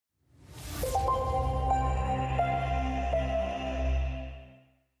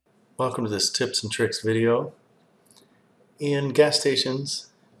Welcome to this tips and tricks video. In gas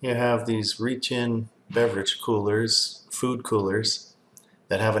stations, you have these reach-in beverage coolers, food coolers,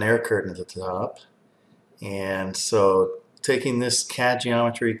 that have an air curtain at the top. And so taking this CAD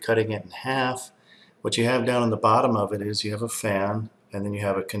geometry, cutting it in half, what you have down on the bottom of it is you have a fan and then you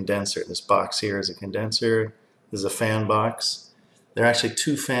have a condenser. This box here is a condenser. This is a fan box. There are actually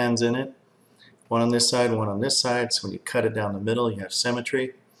two fans in it, one on this side, one on this side. So when you cut it down the middle, you have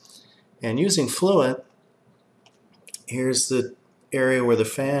symmetry. And using Fluent, here's the area where the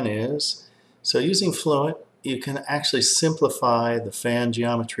fan is. So using Fluent, you can actually simplify the fan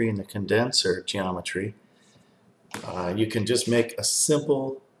geometry and the condenser geometry. You can just make a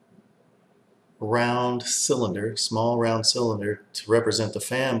simple round cylinder, small round cylinder to represent the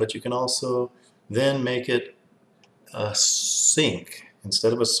fan, but you can also then make it a sink.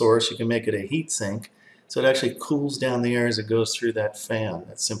 Instead of a source, you can make it a heat sink. So it actually cools down the air as it goes through that fan,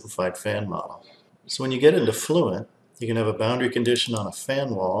 that simplified fan model. So when you get into Fluent, you can have a boundary condition on a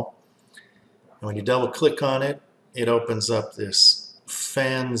fan wall. And when you double click on it, it opens up this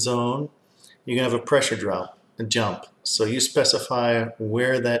fan zone. You can have a pressure drop, a jump. So you specify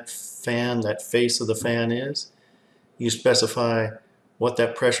where that fan, that face of the fan is. You specify what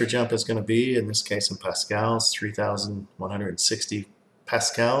that pressure jump is going to be, in this case in pascals, 3,160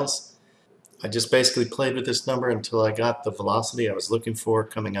 pascals. I just basically played with this number until I got the velocity I was looking for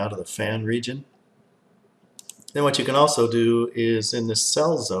coming out of the fan region. Then what you can also do is in this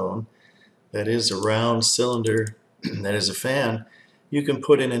cell zone, that is a round cylinder that is a fan, you can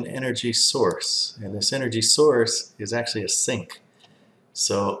put in an energy source. And this energy source is actually a sink.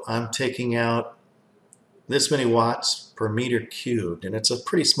 So I'm taking out this many watts per meter cubed. And it's a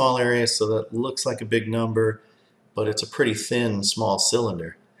pretty small area, so that looks like a big number, but it's a pretty thin, small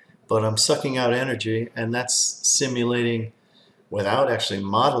cylinder. But I'm sucking out energy, and that's simulating, without actually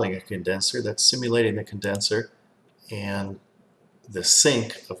modeling a condenser, that's simulating the condenser and the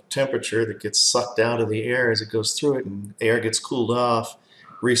sink of temperature that gets sucked out of the air as it goes through it, and air gets cooled off,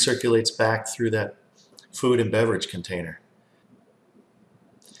 recirculates back through that food and beverage container.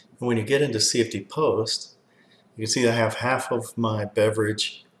 And when you get into CFD post, you can see I have half of my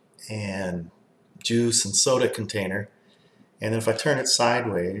beverage and juice and soda container. And then if I turn it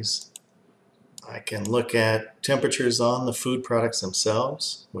sideways, I can look at temperatures on the food products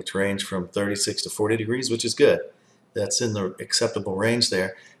themselves, which range from 36 to 40 degrees, which is good. That's in the acceptable range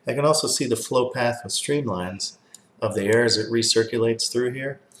there. I can also see the flow path with streamlines of the air as it recirculates through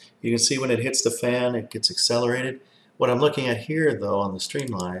here. You can see when it hits the fan, it gets accelerated. What I'm looking at here, though, on the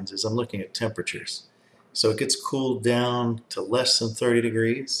streamlines is I'm looking at temperatures. So it gets cooled down to less than 30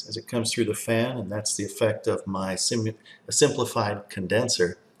 degrees as it comes through the fan, and that's the effect of my simplified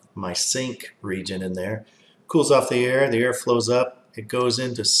condenser, my sink region in there. Cools off the air flows up, it goes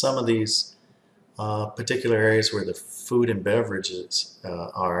into some of these particular areas where the food and beverages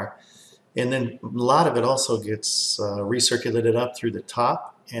are. And then a lot of it also gets recirculated up through the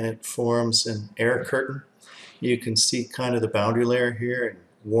top, and it forms an air curtain. You can see kind of the boundary layer here, and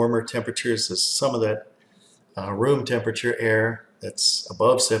warmer temperatures as some of that room temperature air that's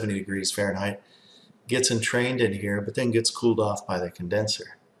above 70 degrees Fahrenheit gets entrained in here, but then gets cooled off by the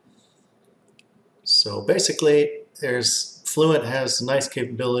condenser. So basically, Fluent has a nice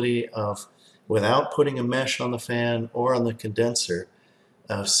capability of, without putting a mesh on the fan or on the condenser,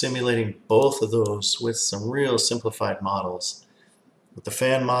 of simulating both of those with some real simplified models. With the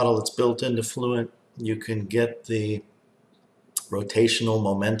fan model that's built into Fluent, you can get the rotational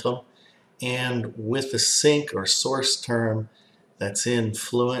momentum. And with the sink or source term that's in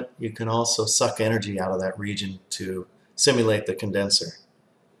Fluent, you can also suck energy out of that region to simulate the condenser.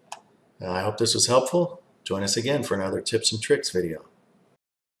 I hope this was helpful. Join us again for another tips and tricks video.